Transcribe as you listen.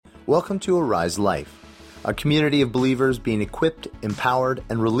Welcome to Arise Life, a community of believers being equipped, empowered,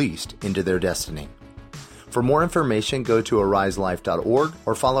 and released into their destiny. For more information, go to ariselife.org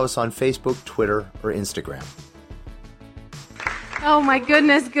or follow us on Facebook, Twitter, or Instagram. Oh my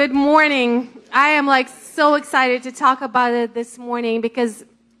goodness, good morning. I am so excited to talk about it this morning because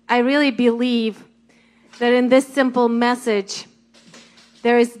I really believe that in this simple message,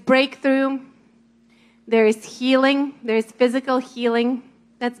 there is breakthrough, there is healing, there is physical healing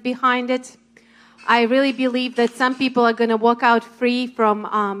that's behind it. I really believe that some people are going to walk out free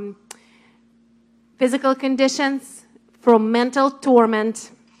from physical conditions, from mental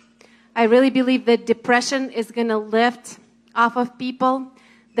torment. I really believe that depression is going to lift off of people,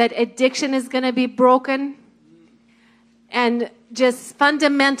 that addiction is going to be broken, and just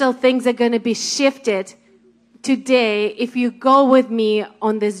fundamental things are going to be shifted today if you go with me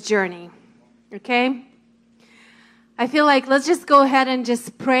on this journey. Okay? I feel like let's just go ahead and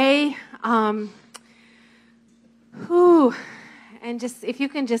just pray. And just, if you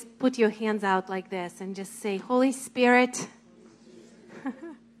can just put your hands out like this and just say, Holy Spirit,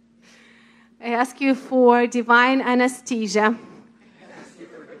 I ask you for divine anesthesia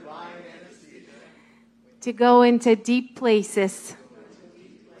to go into deep places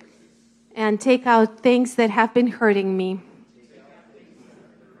and take out things that have been hurting me.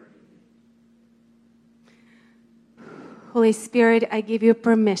 Holy Spirit, I give you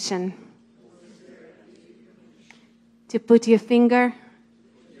permission to put your finger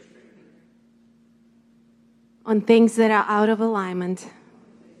on things that are out of alignment.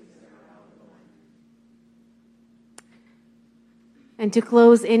 And to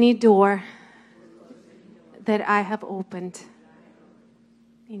close any door that I have opened.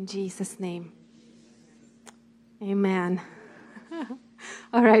 In Jesus' name. Amen.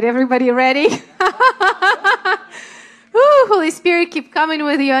 All right, everybody ready? Woo, Holy Spirit, keep coming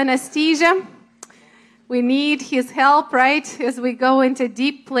with your anesthesia. We need His help, right? As we go into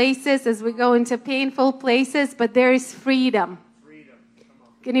deep places, as we go into painful places, but there is freedom.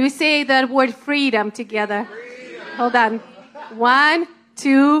 Can you say that word freedom together? Freedom. Hold on. 1,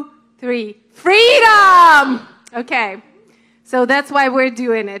 2, 3. Freedom! Okay. So that's why we're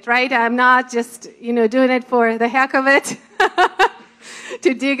doing it, right? I'm not just, doing it for the heck of it,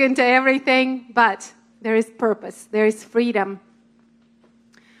 to dig into everything, but there is purpose. There is freedom.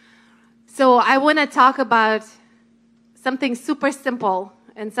 So I want to talk about something super simple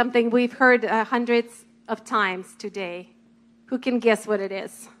and something we've heard hundreds of times today. Who can guess what it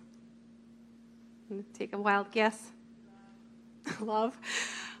is? Take a wild guess. Love?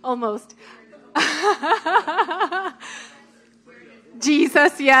 Almost.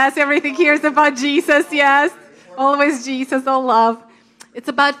 Jesus, yes. Everything here is about Jesus, yes. Always Jesus, all love. It's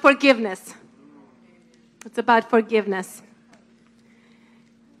about forgiveness. It's about forgiveness.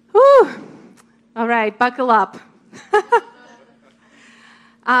 Whew. All right, buckle up.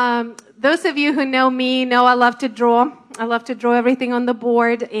 Those of you who know me know I love to draw. I love to draw everything on the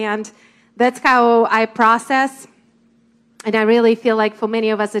board, and that's how I process. And I really feel like for many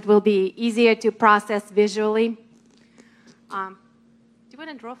of us it will be easier to process visually. Do you want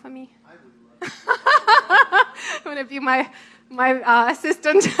to draw for me? I want to be my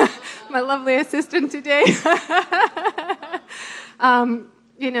assistant, my lovely assistant today.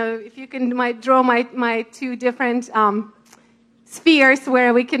 If you can draw my two different spheres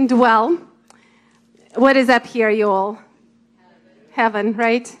where we can dwell. What is up here, you all? Heaven,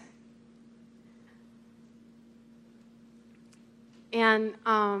 right? And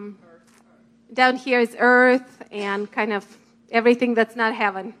down here is earth and kind of everything that's not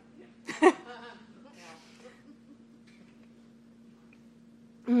heaven.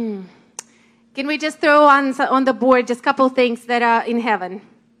 Can we just throw on the board just a couple things that are in heaven?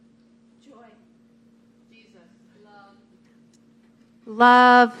 Joy. Jesus.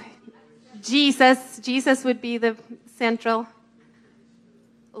 Love. Jesus. Jesus would be the central.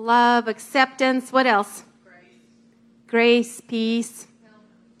 Love, acceptance. What else? Grace, peace,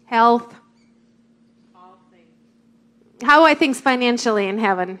 health. All things. How are things financially in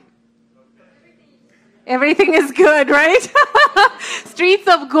heaven? Everything is good, right? Streets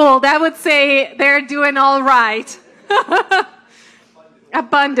of gold. I would say they're doing all right.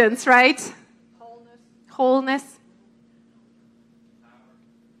 Abundance, right? Wholeness.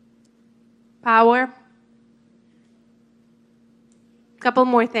 Power. Couple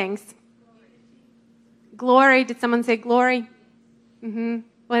more things. Glory. Did someone say glory?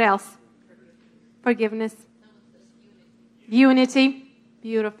 What else? Forgiveness. Unity.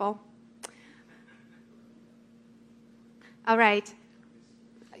 Beautiful. All right.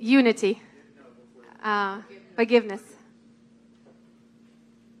 Unity. Forgiveness.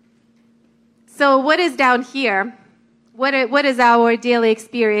 So what is down here? What is our daily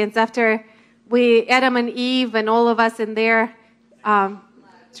experience after Adam and Eve and all of us in their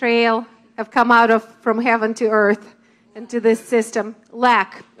trail have come out from heaven to earth into this system?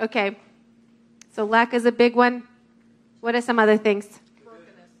 Lack. Okay. So lack is a big one. What are some other things?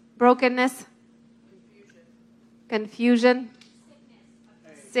 Brokenness. Confusion.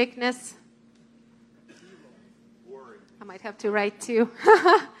 Sickness. I might have to write too.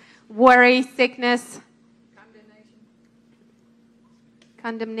 Worry, sickness.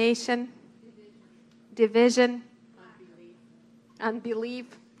 Condemnation. Division. Unbelief.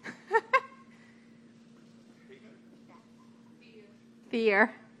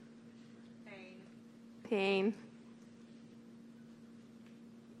 Fear. Pain.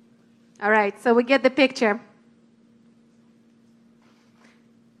 All right, so we get the picture.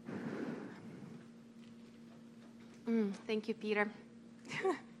 Thank you, Peter.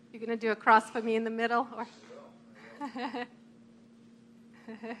 You're going to do a cross for me in the middle? Or?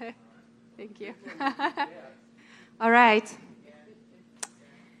 Thank you. All right.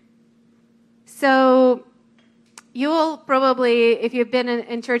 So you'll probably, if you've been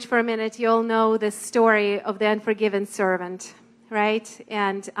in church for a minute, you'll know the story of the unforgiven servant, right?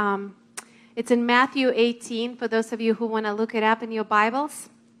 And it's in Matthew 18, for those of you who want to look it up in your Bibles.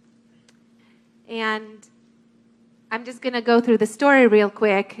 And I'm just going to go through the story real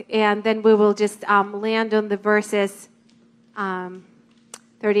quick, and then we will just land on the verses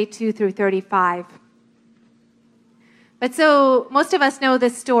 32 through 35. But so most of us know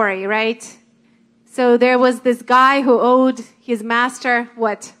this story, right? So there was this guy who owed his master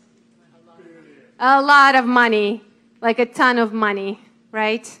what? A lot of money, like a ton of money,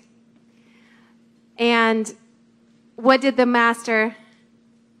 right? And what did the master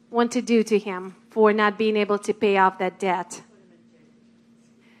want to do to him for not being able to pay off that debt?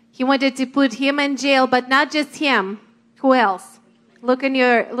 He wanted to put him in jail, but not just him. Who else? Look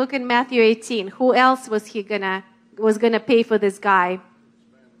in Matthew 18. Who else was gonna pay for this guy?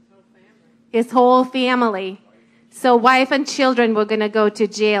 His whole family. So wife and children were gonna go to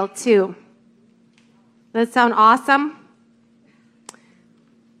jail too. Does that sound awesome?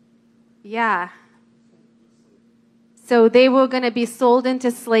 Yeah. So they were gonna be sold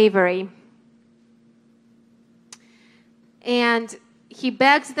into slavery. And he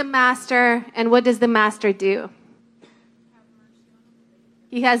begs the master, and what does the master do?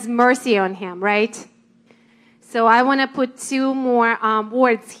 He has mercy on him, right? So I want to put two more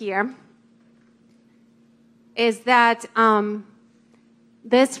words here. Is that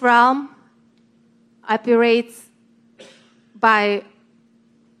this realm operates by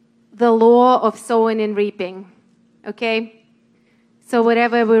the law of sowing and reaping, okay? So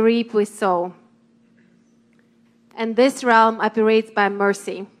whatever we reap, we sow. And this realm operates by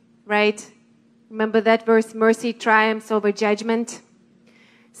mercy, right? Remember that verse, mercy triumphs over judgment?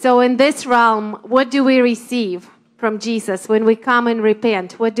 So in this realm, what do we receive from Jesus when we come and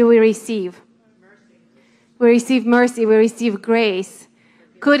repent? What do we receive? Mercy. We receive mercy. We receive grace.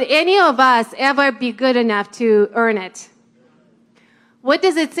 Could any of us ever be good enough to earn it? What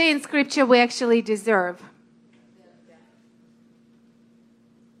does it say in Scripture we actually deserve?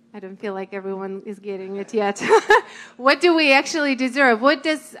 I don't feel like everyone is getting it yet. What do we actually deserve? What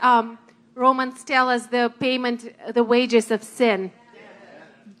does Romans tell us the payment, the wages of sin?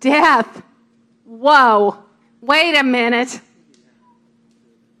 Death. Whoa. Wait a minute.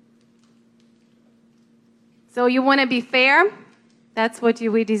 So you want to be fair? That's what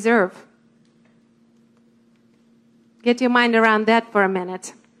we deserve. Get your mind around that for a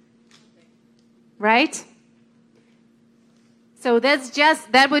minute. Right? So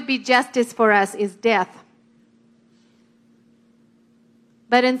that would be justice for us, is death.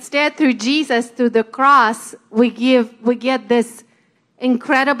 But instead, through Jesus, through the cross, we get this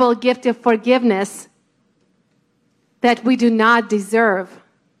incredible gift of forgiveness that we do not deserve,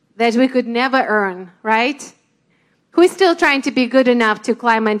 that we could never earn, right? Who's still trying to be good enough to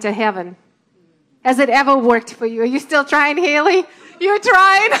climb into heaven? Has it ever worked for you? Are you still trying, Haley? You're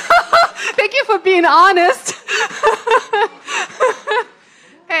trying? Thank you for being honest.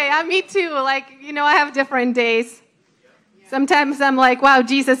 Hey, me too. I have different days. Sometimes I'm like, wow,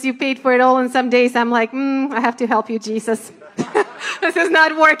 Jesus, you paid for it all. And some days I'm like, I have to help you, Jesus. This is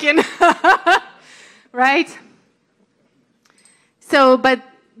not working. Right? So, but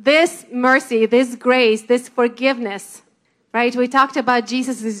this mercy, this grace, this forgiveness, right? We talked about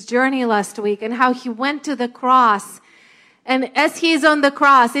Jesus' journey last week and how he went to the cross. And as he's on the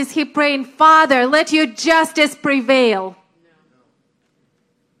cross, is he praying, Father, let your justice prevail?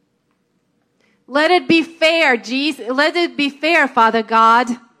 Let it be fair, Jesus. Let it be fair, Father God.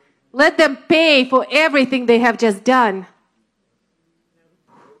 Let them pay for everything they have just done.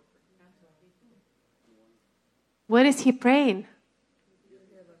 What is he praying?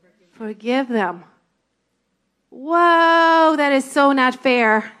 Forgive them. Whoa, that is so not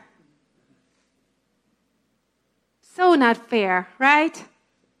fair. So not fair, right?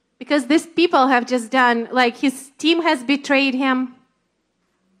 Because these people have just done, like his team has betrayed him,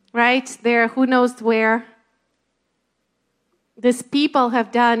 right? They're who knows where. These people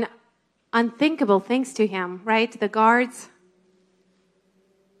have done unthinkable things to him, right? The guards.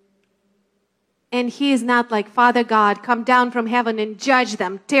 And he is not like, Father God, come down from heaven and judge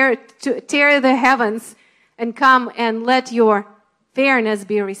them. Tear the heavens and come and let your fairness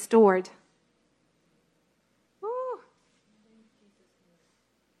be restored. Ooh.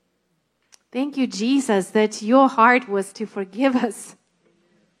 Thank you, Jesus, that your heart was to forgive us,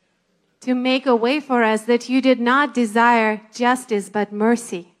 to make a way for us, that you did not desire justice but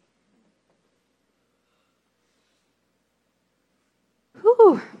mercy.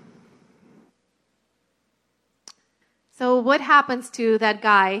 Whew. So what happens to that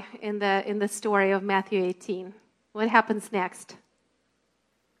guy in the story of Matthew 18? What happens next?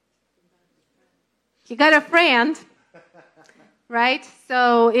 He got a friend, right?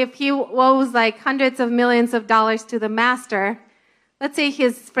 So if he owes like hundreds of millions of dollars to the master, let's say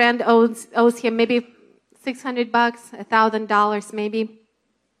his friend owes him maybe $600, $1,000 maybe.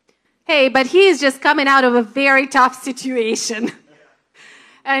 Hey, but he is just coming out of a very tough situation.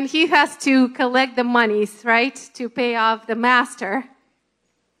 And he has to collect the monies, right, to pay off the master.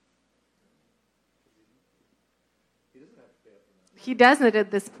 He doesn't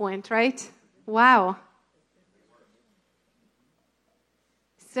at this point, right? Wow.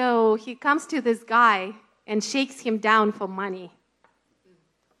 So he comes to this guy and shakes him down for money.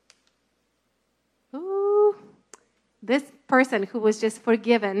 Ooh, this person who was just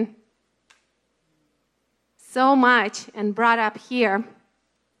forgiven so much and brought up here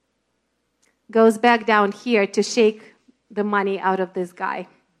goes back down here to shake the money out of this guy.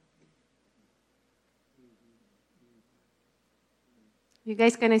 You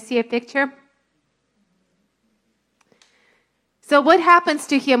guys gonna see a picture? So what happens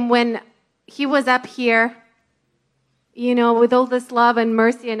to him when he was up here, you know, with all this love and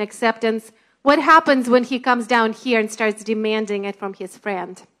mercy and acceptance? What happens when he comes down here and starts demanding it from his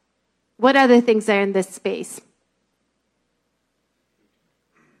friend? What other things are in this space?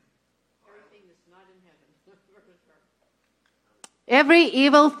 Every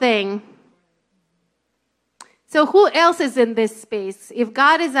evil thing. So who else is in this space? If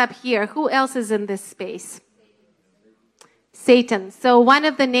God is up here, who else is in this space? Satan. So one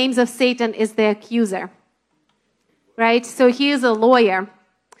of the names of Satan is the accuser. Right? So he is a lawyer.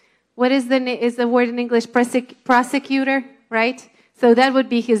 What is the word in English? Prosecutor, right? So that would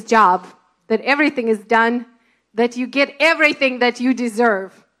be his job. That everything is done, that you get everything that you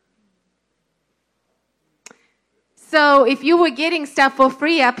deserve. So if you were getting stuff for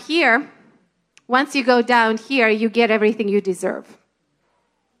free up here, once you go down here, you get everything you deserve.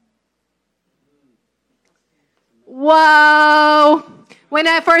 Whoa! When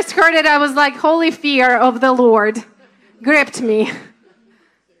I first heard it, I was like, holy fear of the Lord gripped me.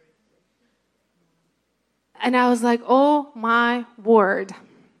 And I was like, oh my word.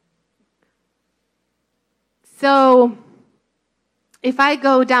 So if I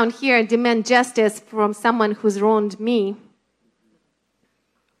go down here and demand justice from someone who's wronged me,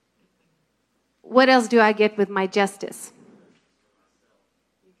 what else do I get with my justice?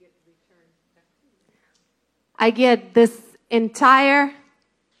 I get this entire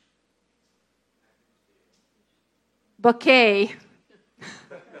bouquet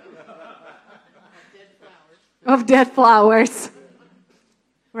of dead flowers,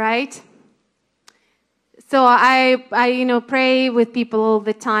 right? So I pray with people all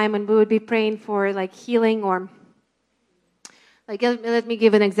the time, and we would be praying for like healing or like, let me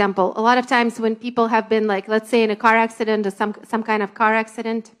give an example. A lot of times when people have been like, let's say in a car accident or some kind of car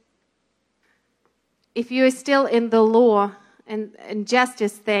accident, if you're still in the law and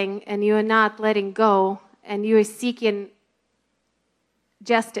justice thing and you're not letting go and you're seeking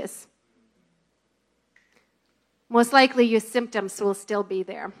justice, most likely your symptoms will still be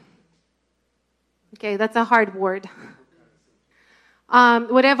there. Okay, that's a hard word.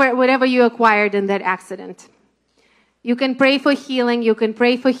 Whatever you acquired in that accident. You can pray for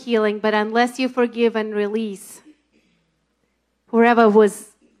healing, but unless you forgive and release whoever was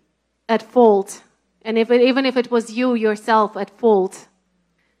at fault, and even if it was you yourself at fault,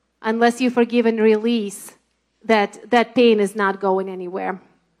 unless you forgive and release, that pain is not going anywhere.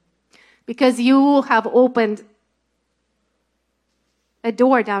 Because you have opened a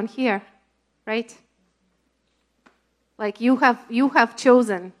door down here, right? Like you have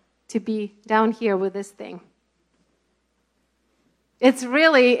chosen to be down here with this thing. It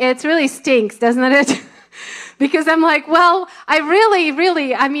really stinks, doesn't it? Because I'm like, well, let's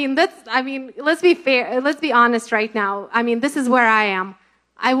be fair, let's be honest right now. I mean, this is where I am.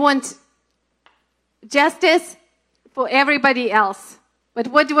 I want justice for everybody else. But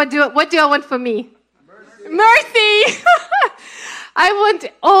what do I want for me? Mercy! I want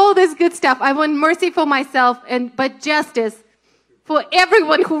all this good stuff. I want mercy for myself, but justice for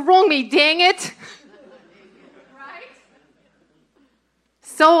everyone who wronged me, dang it. Right?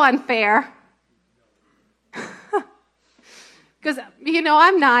 So unfair. Because,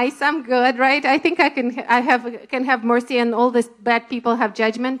 I'm nice, I'm good, right? I think I can have mercy, and all these bad people have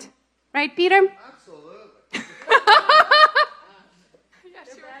judgment. Right, Peter? Absolutely.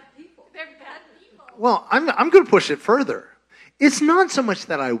 They're bad people. Well, I'm going to push it further. It's not so much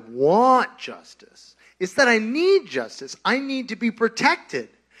that I want justice. It's that I need justice. I need to be protected.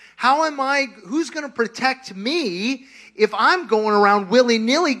 Who's going to protect me if I'm going around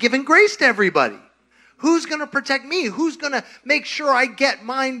willy-nilly giving grace to everybody? Who's going to protect me? Who's going to make sure I get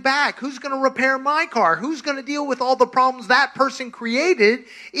mine back? Who's going to repair my car? Who's going to deal with all the problems that person created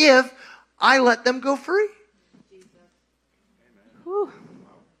if I let them go free? Whew.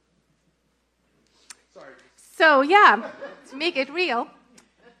 So, to make it real.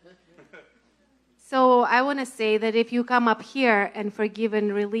 So I want to say that if you come up here and forgive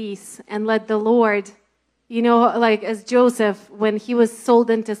and release and let the Lord, like as Joseph, when he was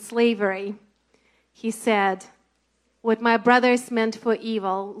sold into slavery, he said, what my brothers meant for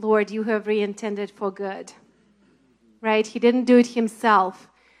evil, Lord, you have reintended for good. Right? He didn't do it himself,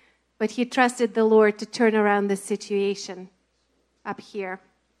 but he trusted the Lord to turn around the situation up here.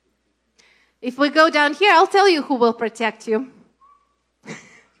 If we go down here, I'll tell you who will protect you.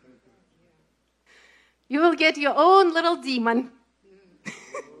 You will get your own little demon.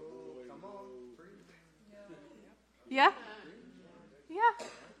 Yeah? Yeah.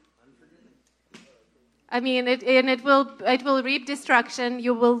 I mean, it will reap destruction.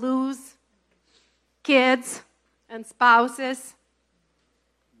 You will lose kids and spouses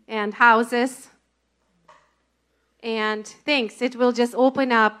and houses and things. It will just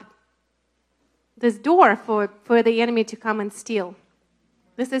open up this door for the enemy to come and steal.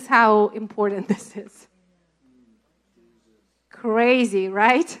 This is how important this is. Crazy,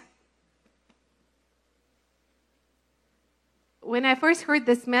 right? When I first heard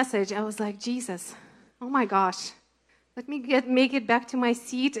this message, I was like, Jesus, oh my gosh, let me make it back to my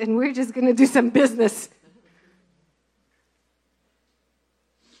seat and we're just going to do some business.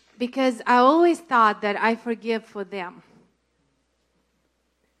 Because I always thought that I forgive for them.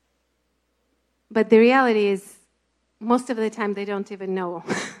 But the reality is, most of the time they don't even know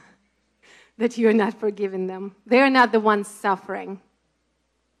that you're not forgiving them. They're not the ones suffering.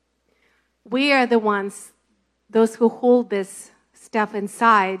 We are the ones, those who hold this stuff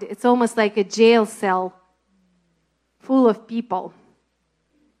inside. It's almost like a jail cell full of people.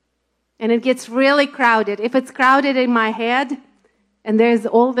 And it gets really crowded. If it's crowded in my head and there's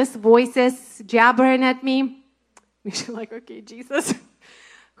all these voices jabbering at me, you're like, okay, Jesus,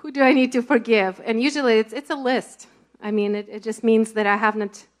 who do I need to forgive? And usually it's a list. I mean, it just means that I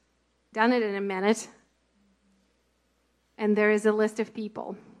haven't done it in a minute. And there is a list of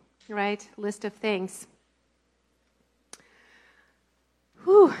people, right? List of things.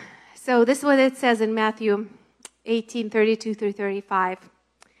 Whew. So this is what it says in Matthew 18:32 through 35.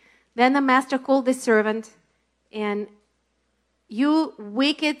 Then the master called the servant, and you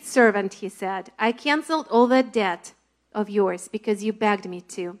wicked servant, he said, I canceled all the debt of yours because you begged me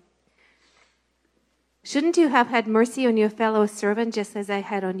to. Shouldn't you have had mercy on your fellow servant just as I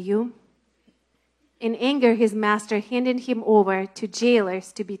had on you? In anger, his master handed him over to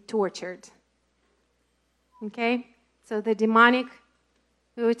jailers to be tortured. Okay? So the demonic,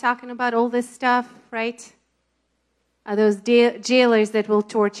 we were talking about all this stuff, right? Are those jailers that will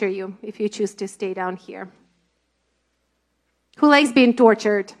torture you if you choose to stay down here. Who likes being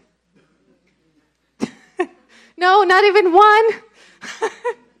tortured? No, not even one.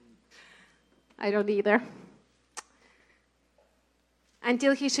 I don't either.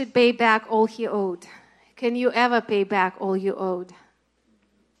 Until he should pay back all he owed. Can you ever pay back all you owed?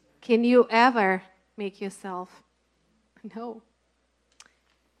 Can you ever make yourself? No.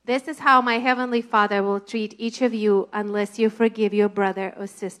 This is how my heavenly Father will treat each of you unless you forgive your brother or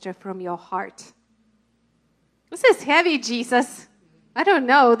sister from your heart. This is heavy, Jesus. I don't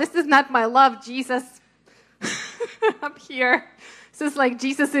know. This is not my love, Jesus. Up here. This is like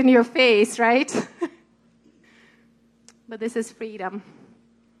Jesus in your face, right? But this is freedom.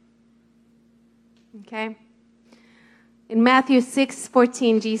 Okay? In Matthew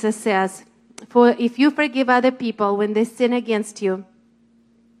 6:14, Jesus says, "For if you forgive other people when they sin against you,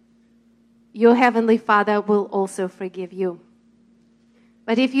 your heavenly Father will also forgive you.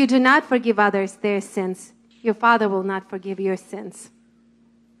 But if you do not forgive others their sins, your Father will not forgive your sins."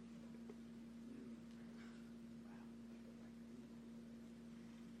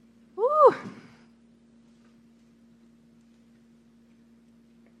 Woo!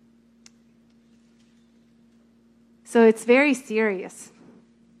 So it's very serious.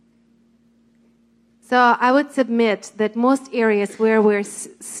 So I would submit that most areas where we're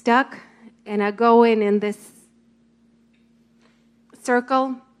stuck and are going in this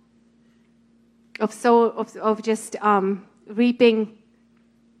circle of just reaping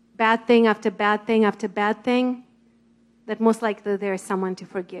bad thing after bad thing after bad thing, that most likely there is someone to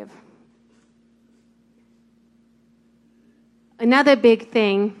forgive. Another big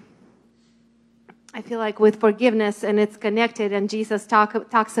thing, I feel like with forgiveness, and it's connected, and Jesus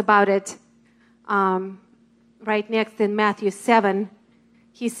talks about it right next in Matthew 7.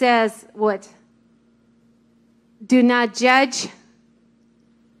 He says, what? Do not judge,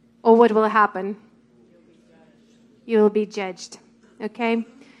 or what will happen? You will be judged. Okay?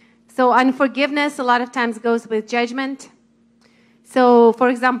 So unforgiveness a lot of times goes with judgment. So, for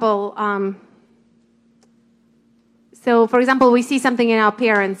example, we see something in our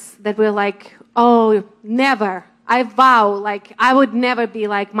parents that we're like, oh, never. I vow, like, I would never be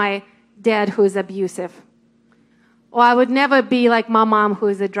like my dad who's abusive. Or I would never be like my mom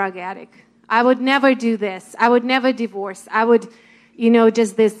who's a drug addict. I would never do this. I would never divorce. I would,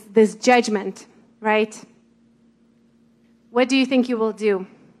 just this judgment, right? What do you think you will do?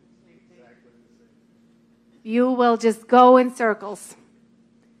 You will just go in circles,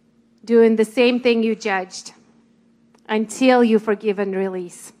 doing the same thing you judged, until you forgive and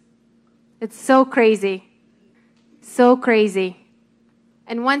release. It's so crazy. So crazy.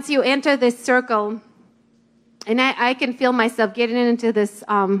 And once you enter this circle, and I can feel myself getting into this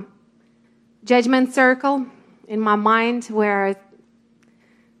judgment circle in my mind where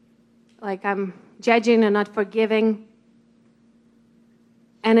like I'm judging and not forgiving.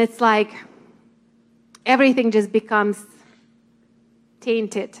 And it's like everything just becomes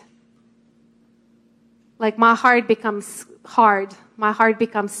tainted. Like my heart becomes hard. My heart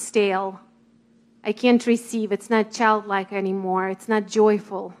becomes stale. I can't receive. It's not childlike anymore. It's not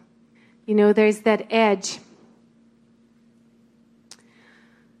joyful. There's that edge.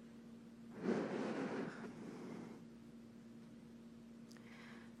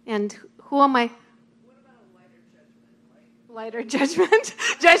 And who am I? What about a lighter judgment? Lighter judgment?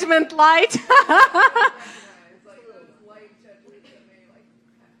 Judgment light? It's like those light judgments that may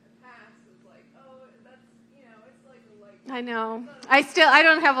pass. It's like, oh, that's, it's like a light judgment. I know. I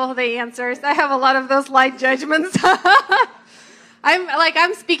don't have all the answers. I have a lot of those light judgments.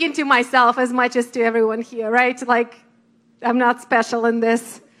 I'm speaking to myself as much as to everyone here, right? Like, I'm not special in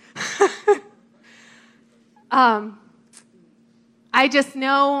this. I just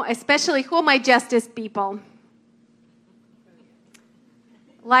know, especially who are my justice people?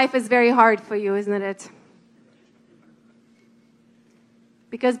 Life is very hard for you, isn't it?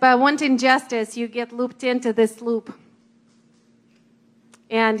 Because by wanting justice, you get looped into this loop.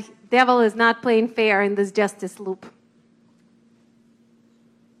 And devil is not playing fair in this justice loop.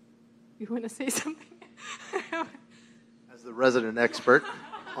 You want to say something? As the resident expert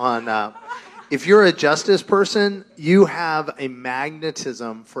on, if you're a justice person, you have a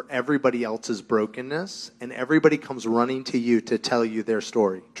magnetism for everybody else's brokenness, and everybody comes running to you to tell you their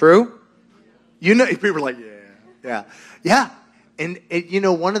story. True? People are like, yeah. And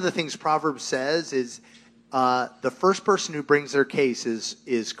one of the things Proverbs says is the first person who brings their case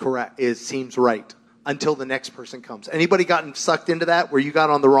is correct. Seems right until the next person comes. Anybody gotten sucked into that where you got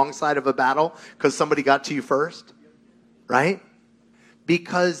on the wrong side of a battle because somebody got to you first? Right?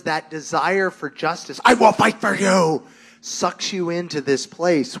 Because that desire for justice, I will fight for you, sucks you into this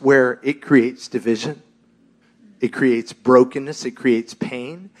place where it creates division. It creates brokenness. It creates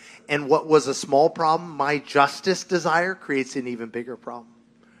pain. And what was a small problem, my justice desire, creates an even bigger problem.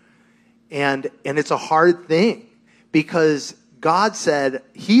 And it's a hard thing because God said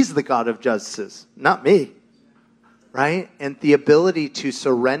he's the God of justice, not me. Right? And the ability to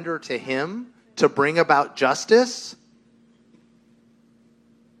surrender to him to bring about justice,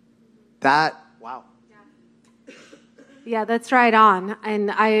 wow. Yeah, that's right on. And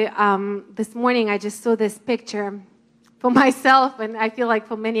this morning I just saw this picture for myself, and I feel like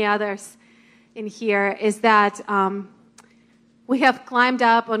for many others in here, is that we have climbed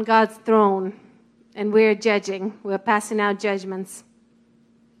up on God's throne and we're judging. We're passing out judgments.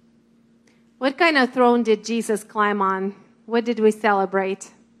 What kind of throne did Jesus climb on? What did we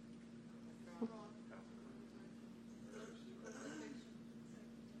celebrate?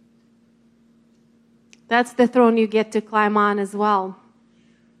 That's the throne you get to climb on as well.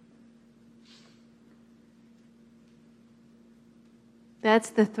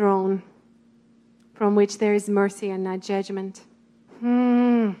 That's the throne from which there is mercy and not judgment.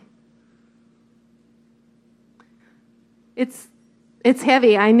 It's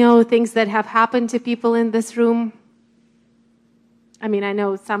heavy. I know things that have happened to people in this room. I mean, I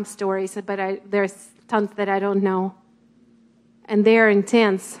know some stories, but there's tons that I don't know. And they're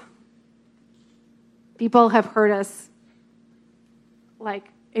intense. People have hurt us, like,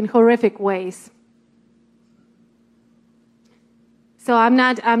 in horrific ways. So I'm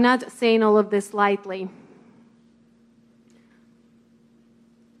not saying all of this lightly.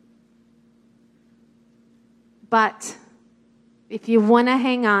 But if you want to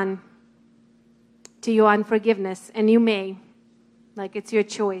hang on to your unforgiveness, and you may, like it's your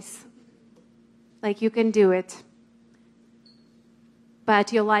choice, like you can do it,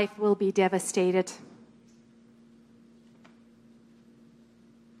 but your life will be devastated.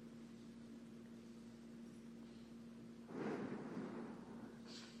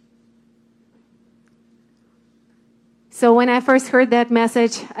 So when I first heard that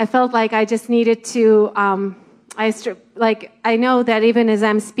message, I felt like I just needed to, I know that even as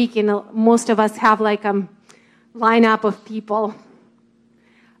I'm speaking, most of us have like a lineup of people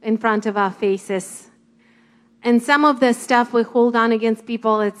in front of our faces. And some of the stuff we hold on against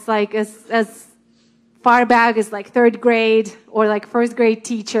people, it's like as far back as like third grade or like first grade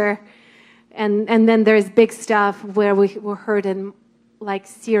teacher. And then there's big stuff where we were hurt in like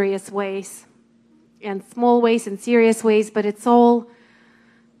serious ways. And small ways and serious ways, but it's all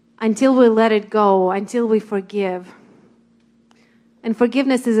until we let it go, until we forgive. And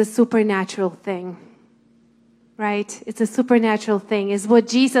forgiveness is a supernatural thing, right? It's a supernatural thing. It's what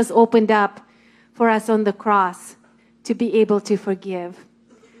Jesus opened up for us on the cross to be able to forgive.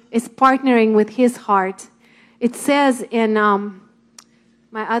 It's partnering with His heart. It says in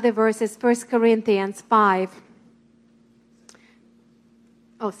my other verses, 1 Corinthians 5,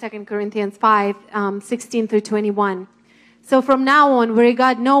 2 Corinthians 5, 16 through 21. So from now on, we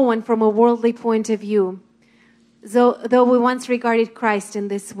regard no one from a worldly point of view. Though we once regarded Christ in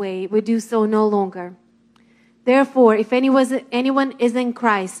this way, we do so no longer. Therefore, if anyone is in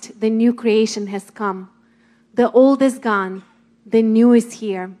Christ, the new creation has come. The old is gone, the new is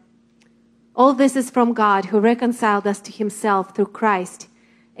here. All this is from God, who reconciled us to Himself through Christ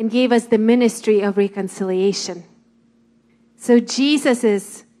and gave us the ministry of reconciliation. So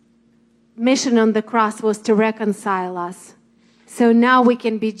Jesus' mission on the cross was to reconcile us. So now we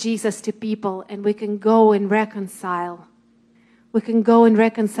can be Jesus to people, and we can go and reconcile. We can go and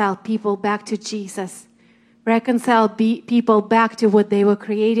reconcile people back to Jesus. Reconcile people back to what they were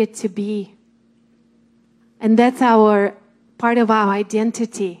created to be. And that's our part of our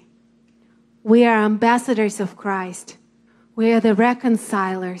identity. We are ambassadors of Christ. We are the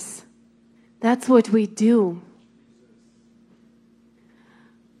reconcilers. That's what we do.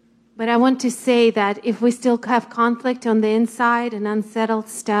 But I want to say that if we still have conflict on the inside and unsettled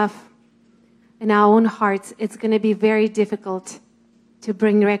stuff in our own hearts, it's going to be very difficult to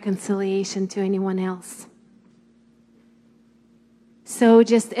bring reconciliation to anyone else. So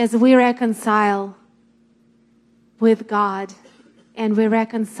just as we reconcile with God and we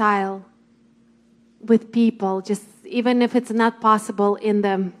reconcile with people, just even if it's not possible in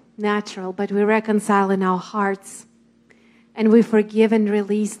the natural, but we reconcile in our hearts, and we forgive and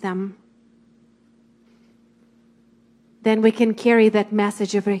release them, then we can carry that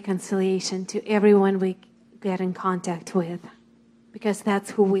message of reconciliation to everyone we get in contact with, because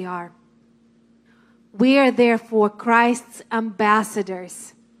that's who we are. We are therefore Christ's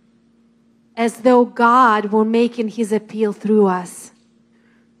ambassadors, as though God were making His appeal through us.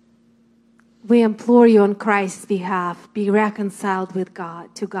 We implore you on Christ's behalf, be reconciled with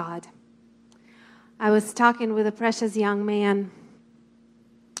God, to God. I was talking with a precious young man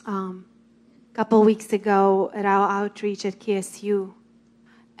a couple weeks ago at our outreach at KSU.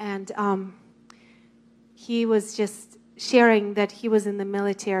 And he was just sharing that he was in the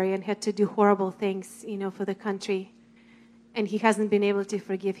military and had to do horrible things, for the country. And he hasn't been able to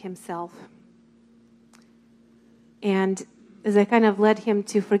forgive himself. And as I kind of led him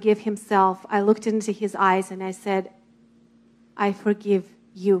to forgive himself, I looked into his eyes and I said, I forgive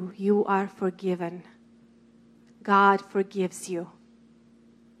you. You are forgiven. God forgives you.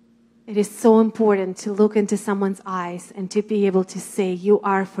 It is so important to look into someone's eyes and to be able to say, you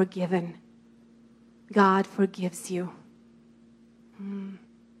are forgiven. God forgives you.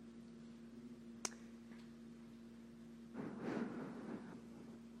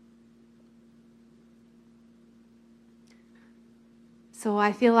 So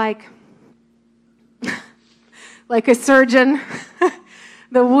I feel like a surgeon.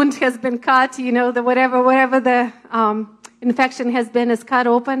 The wound has been cut, whatever the infection has been is cut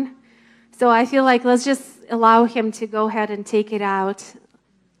open. So I feel like let's just allow him to go ahead and take it out.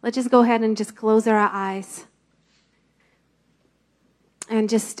 Let's just go ahead and just close our eyes. And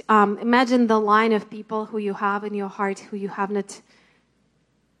just imagine the line of people who you have in your heart who you have not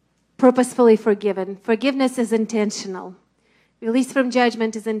purposefully forgiven. Forgiveness is intentional. Release from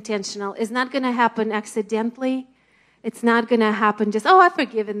judgment is intentional. It's not going to happen accidentally. It's not going to happen just, I've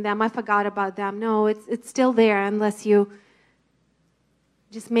forgiven them, I forgot about them. No, it's still there unless you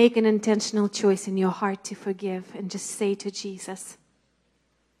just make an intentional choice in your heart to forgive and just say to Jesus.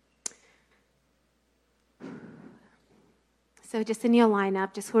 So just in your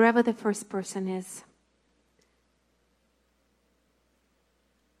lineup, just whoever the first person is,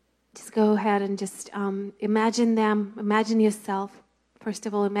 just go ahead and just imagine them, imagine yourself. First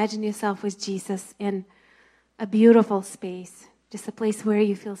of all, imagine yourself with Jesus in a beautiful space, just a place where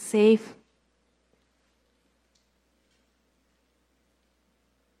you feel safe.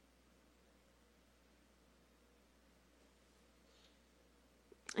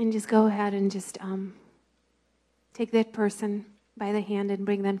 And just go ahead and just take that person by the hand and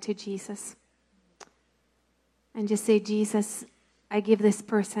bring them to Jesus. And just say, Jesus, I give this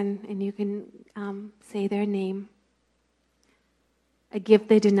person, and you can say their name, a gift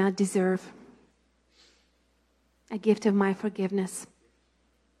they do not deserve. A gift of my forgiveness.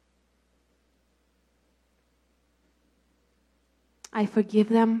 I forgive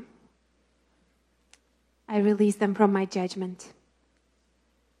them. I release them from my judgment.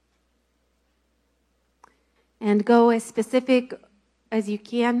 And go as specific as you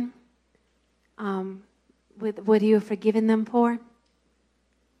can with what you have forgiven them for.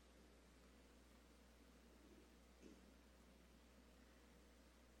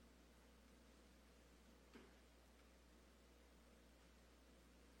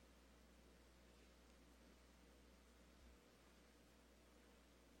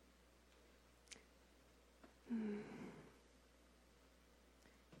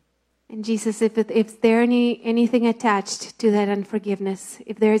 And Jesus, if there anything attached to that unforgiveness,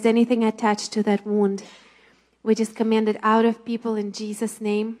 if there is anything attached to that wound, we just command it out of people in Jesus'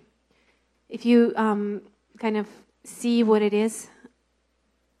 name. If you kind of see what it is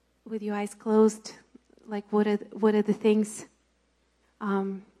with your eyes closed, like what are the things?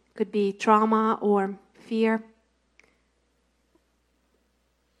 Could be trauma or fear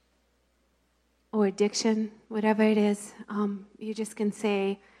or addiction, whatever it is. You just can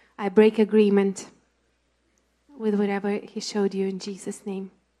say, I break agreement with whatever he showed you in Jesus' name.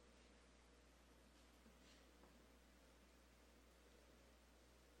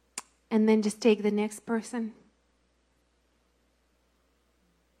 And then just take the next person.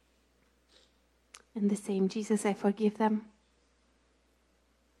 And the same, Jesus, I forgive them.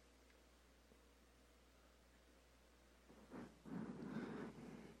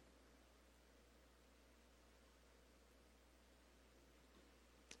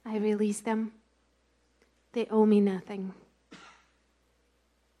 I release them. They owe me nothing.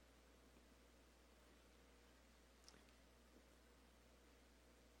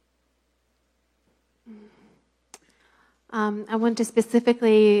 I want to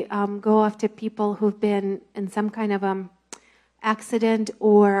specifically go after people who've been in some kind of accident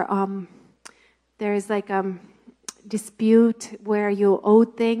or there's like a dispute where you owe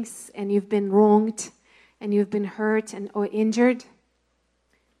things and you've been wronged and you've been hurt or injured.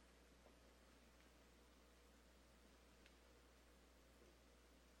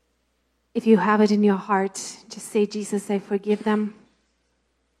 If you have it in your heart, just say, Jesus, I forgive them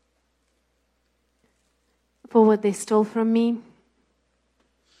for what they stole from me,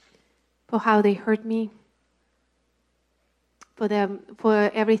 for how they hurt me,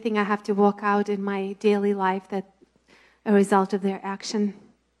 for everything I have to walk out in my daily life that's a result of their action.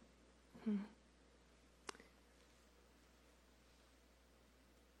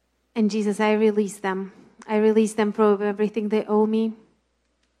 And Jesus, I release them. I release them from everything they owe me.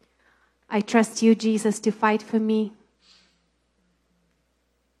 I trust you, Jesus, to fight for me.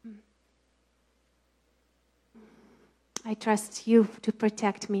 I trust you to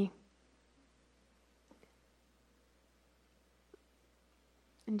protect me.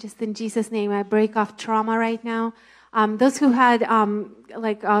 And just in Jesus' name, I break off trauma right now. Those who had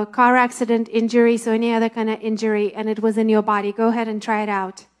like a car accident injury, so any other kind of injury, and it was in your body, go ahead and try it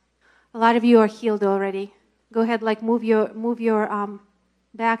out. A lot of you are healed already. Go ahead, like move your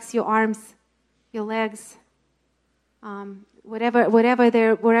backs, your arms, your legs, wherever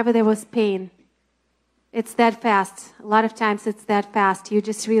there was pain. It's that fast. A lot of times it's that fast. You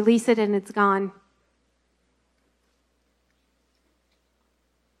just release it and it's gone.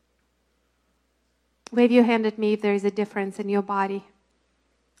 Wave your hand at me if there is a difference in your body.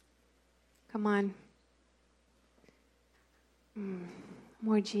 Come on.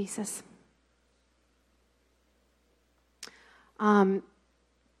 More Jesus.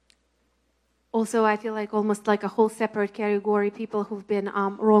 Also, I feel like almost like a whole separate category, people who've been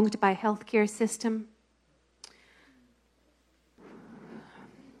wronged by healthcare system.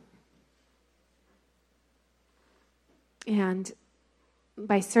 And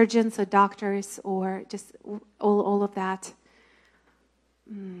by surgeons or doctors or just all of that.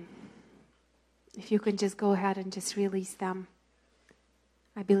 If you can just go ahead and just release them.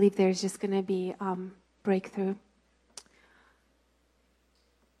 I believe there's just going to be breakthrough.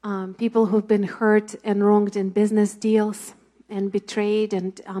 People who've been hurt and wronged in business deals and betrayed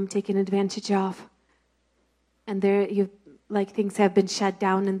and taken advantage of. And things have been shut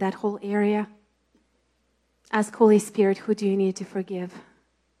down in that whole area. Ask Holy Spirit, who do you need to forgive?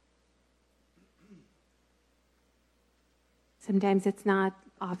 Sometimes it's not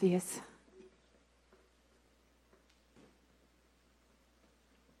obvious.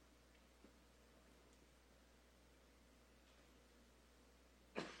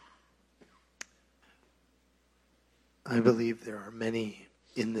 I believe there are many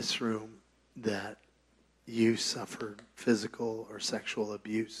in this room that you suffered physical or sexual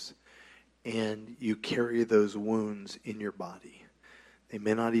abuse, and you carry those wounds in your body. They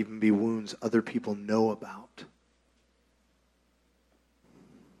may not even be wounds other people know about.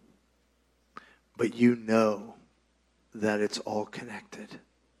 But you know that it's all connected.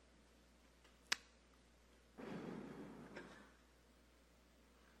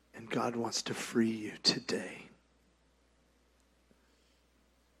 And God wants to free you today.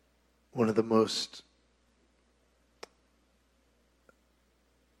 One of the most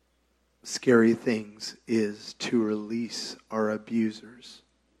scary things is to release our abusers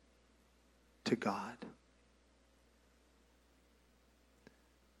to God.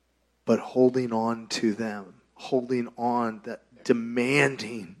 But holding on to them, holding on, that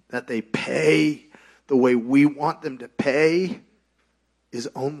demanding that they pay the way we want them to pay, is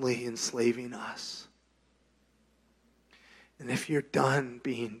only enslaving us. And if you're done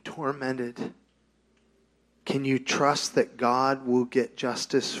being tormented, can you trust that God will get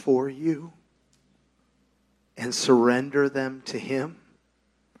justice for you and surrender them to Him?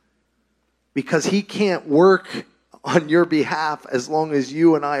 Because He can't work on your behalf as long as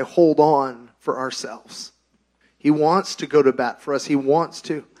you and I hold on for ourselves. He wants to go to bat for us. He wants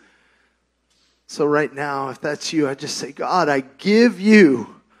to. So right now, if that's you, I just say, God, I give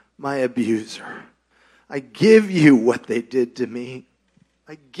you my abuser. I give you what they did to me.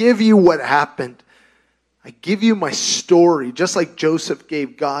 I give you what happened. I give you my story, just like Joseph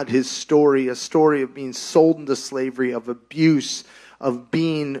gave God his story, a story of being sold into slavery, of abuse, of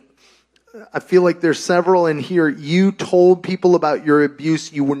being... I feel like there's several in here. You told people about your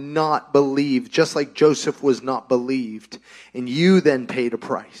abuse. You were not believed, just like Joseph was not believed. And you then paid a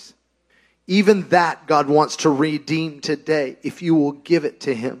price. Even that God wants to redeem today if you will give it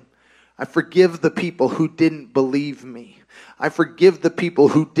to Him. I forgive the people who didn't believe me. I forgive the people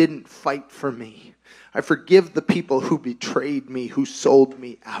who didn't fight for me. I forgive the people who betrayed me, who sold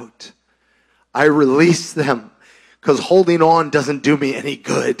me out. I release them because holding on doesn't do me any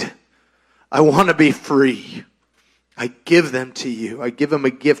good. I want to be free. I give them to you. I give them a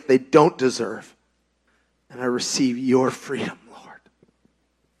gift they don't deserve. And I receive your freedom, Lord.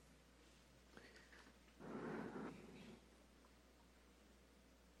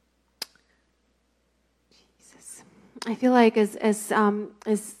 Jesus. I feel like as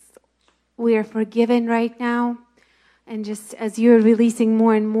we are forgiven right now, and just as you're releasing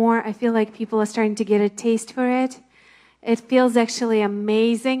more and more, I feel like people are starting to get a taste for it. It feels actually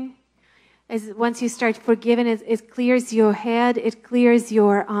amazing. As once you start forgiving, it clears your head, it clears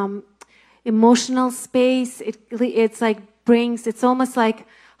your emotional space. It's almost like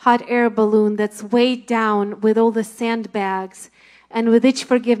hot air balloon that's weighed down with all the sandbags. And with each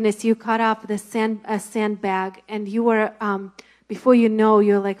forgiveness, you cut off the sandbag, and you are, before you know,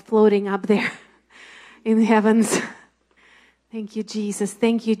 you're like floating up there in the heavens. Thank you, Jesus.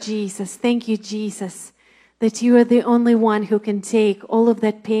 Thank you, Jesus. Thank you, Jesus. That you are the only one who can take all of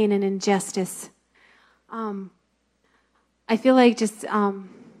that pain and injustice. I feel like just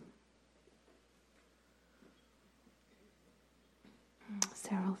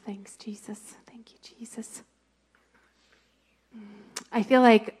several things, Jesus. Thank you, Jesus. I feel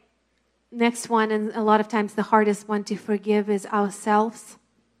like next one, and a lot of times the hardest one to forgive, is ourselves.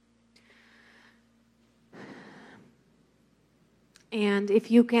 And if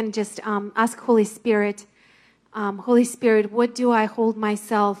you can just ask Holy Spirit, what do I hold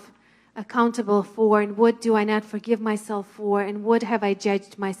myself accountable for, and what do I not forgive myself for, and what have I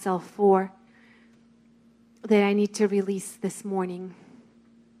judged myself for that I need to release this morning?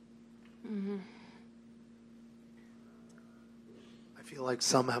 I feel like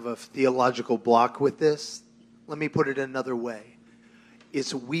some have a theological block with this. Let me put it another way.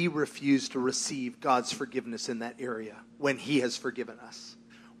 It's we refuse to receive God's forgiveness in that area when He has forgiven us.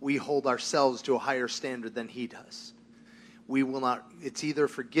 We hold ourselves to a higher standard than He does. We will not, it's either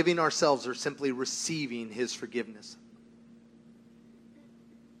forgiving ourselves or simply receiving His forgiveness.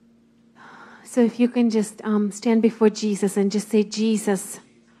 So if you can just stand before Jesus and just say, Jesus,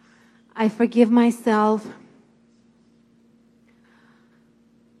 I forgive myself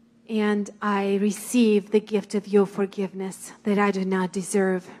and I receive the gift of your forgiveness that I do not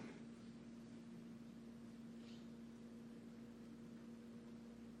deserve.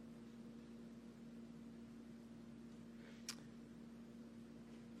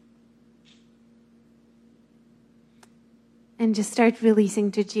 And just start releasing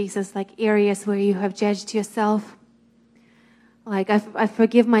to Jesus like areas where you have judged yourself. Like, I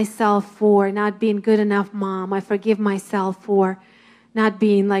forgive myself for not being good enough mom. I forgive myself for not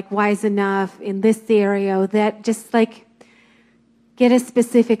being like wise enough in this area or that. Just like get as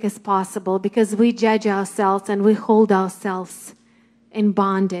specific as possible, because we judge ourselves and we hold ourselves in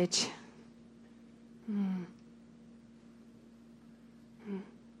bondage.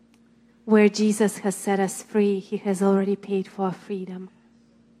 Where Jesus has set us free, He has already paid for our freedom.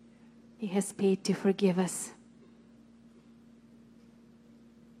 He has paid to forgive us.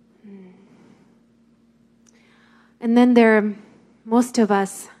 And then most of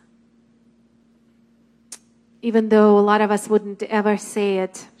us, even though a lot of us wouldn't ever say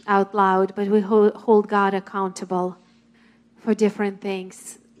it out loud, but we hold God accountable for different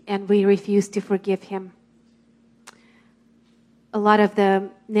things, and we refuse to forgive Him. A lot of the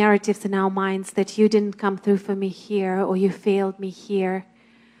narratives in our minds that you didn't come through for me here, or you failed me here,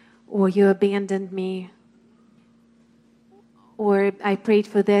 or you abandoned me, or I prayed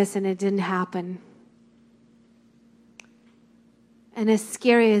for this and it didn't happen. And as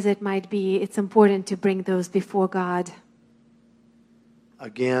scary as it might be, it's important to bring those before God.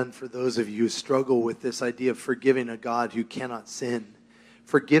 Again, for those of you who struggle with this idea of forgiving a God who cannot sin,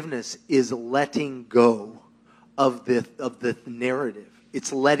 forgiveness is letting go of the narrative.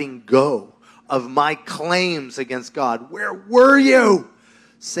 It's letting go of my claims against God. Where were you?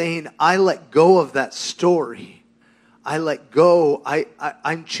 Saying, I let go of that story. I let go.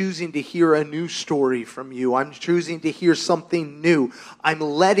 I'm choosing to hear a new story from you. I'm choosing to hear something new. I'm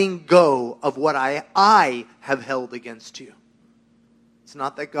letting go of what I have held against you. It's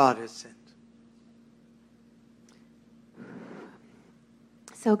not that God has sinned.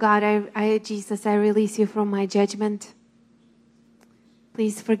 So God, Jesus, I release you from my judgment.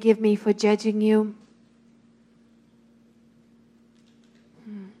 Please forgive me for judging you.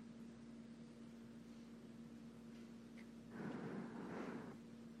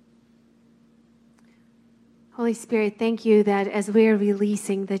 Holy Spirit, thank you that as we're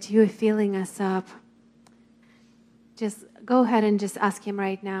releasing, that you are filling us up. Just go ahead and just ask Him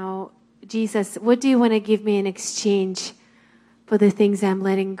right now, Jesus, what do you want to give me in exchange for the things I'm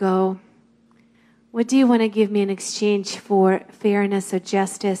letting go? What do you want to give me in exchange for fairness or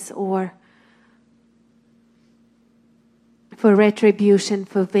justice, or for retribution,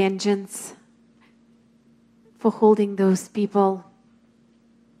 for vengeance, for holding those people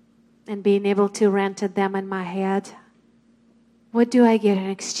and being able to rant at them in my head? What do I get in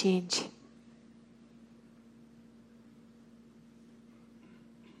exchange?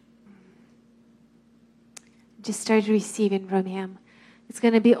 Just start receiving from Him. It's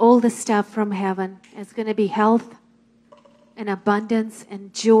going to be all the stuff from heaven. It's going to be health and abundance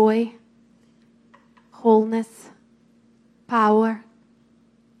and joy, wholeness, power.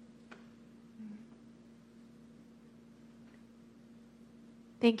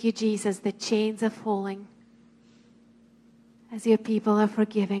 Thank you, Jesus, the chains are falling as your people are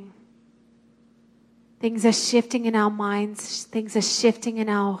forgiving. Things are shifting in our minds. Things are shifting in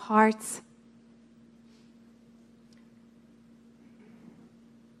our hearts.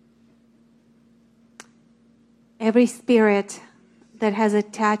 Every spirit that has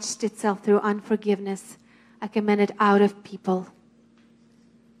attached itself through unforgiveness, I command it out of people.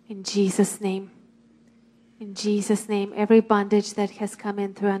 In Jesus' name. In Jesus' name, every bondage that has come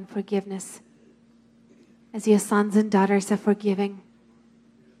in through unforgiveness, as your sons and daughters are forgiving,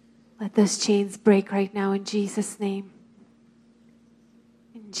 let those chains break right now in Jesus' name.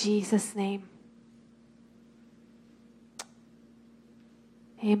 In Jesus' name.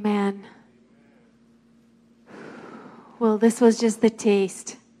 Amen. Well, this was just the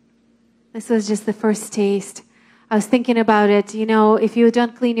taste. This was just the first taste. I was thinking about it. You know, if you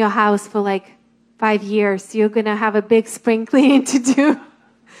don't clean your house for like 5 years, you're going to have a big spring cleaning to do.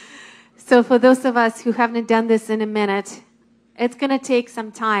 So for those of us who haven't done this in a minute, it's going to take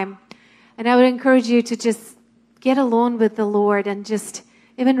some time. And I would encourage you to just get alone with the Lord and just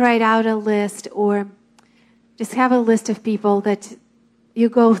even write out a list, or just have a list of people that you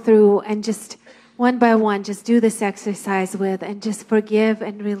go through and just one by one just do this exercise with, and just forgive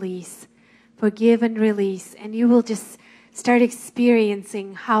and release. Forgive and release. And you will just start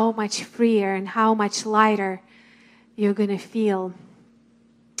experiencing how much freer and how much lighter you're going to feel,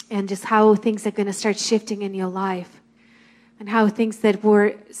 and just how things are going to start shifting in your life, and how things that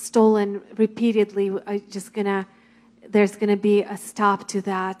were stolen repeatedly are just there's going to be a stop to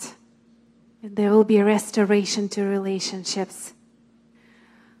that. And there will be a restoration to relationships.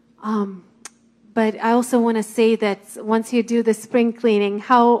 But I also want to say that once you do the spring cleaning,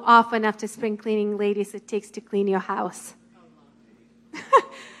 how often after spring cleaning, ladies, it takes to clean your house?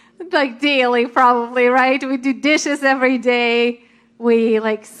 Like daily, probably, right? We do dishes every day. We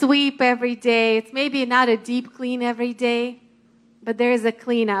like sweep every day. It's maybe not a deep clean every day, but there is a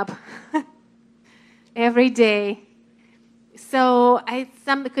cleanup every day. So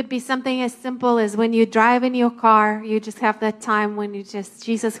it could be something as simple as when you drive in your car, you just have that time when you just,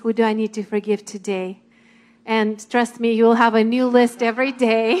 Jesus, who do I need to forgive today? And trust me, you'll have a new list every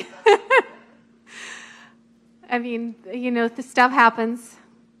day. I mean, you know, the stuff happens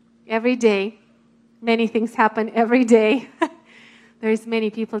every day. Many things happen every day. There's many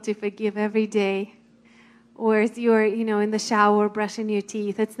people to forgive every day. Or as you're, you know, in the shower brushing your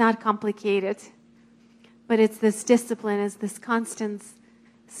teeth, it's not complicated. But it's this discipline, it's this constant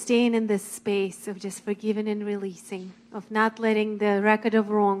staying in this space of just forgiving and releasing, of not letting the record of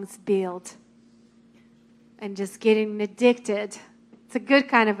wrongs build, and just getting addicted. It's a good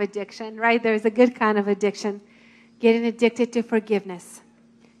kind of addiction, right? There's a good kind of addiction. Getting addicted to forgiveness.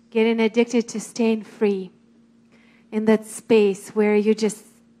 Getting addicted to staying free in that space where you just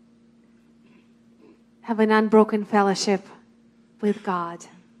have an unbroken fellowship with God,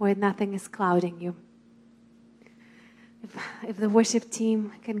 where nothing is clouding you. If the worship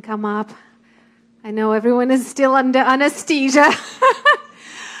team can come up. I know everyone is still under anesthesia.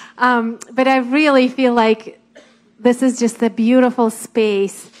 But I really feel like this is just a beautiful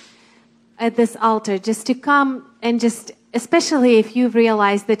space at this altar, just to come and just, especially if you've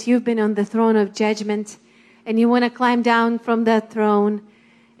realized that you've been on the throne of judgment and you want to climb down from that throne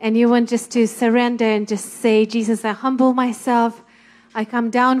and you want just to surrender and just say, Jesus, I humble myself. I come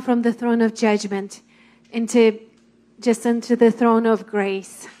down from the throne of judgment into the throne of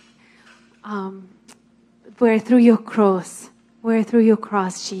grace, where through your cross,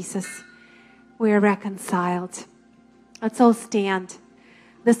 Jesus, we're reconciled. Let's all stand.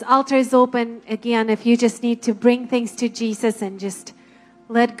 This altar is open. Again, if you just need to bring things to Jesus and just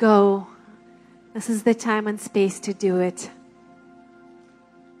let go, this is the time and space to do it.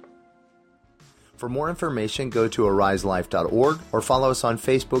 For more information, go to ariselife.org or follow us on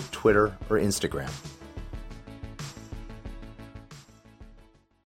Facebook, Twitter, or Instagram.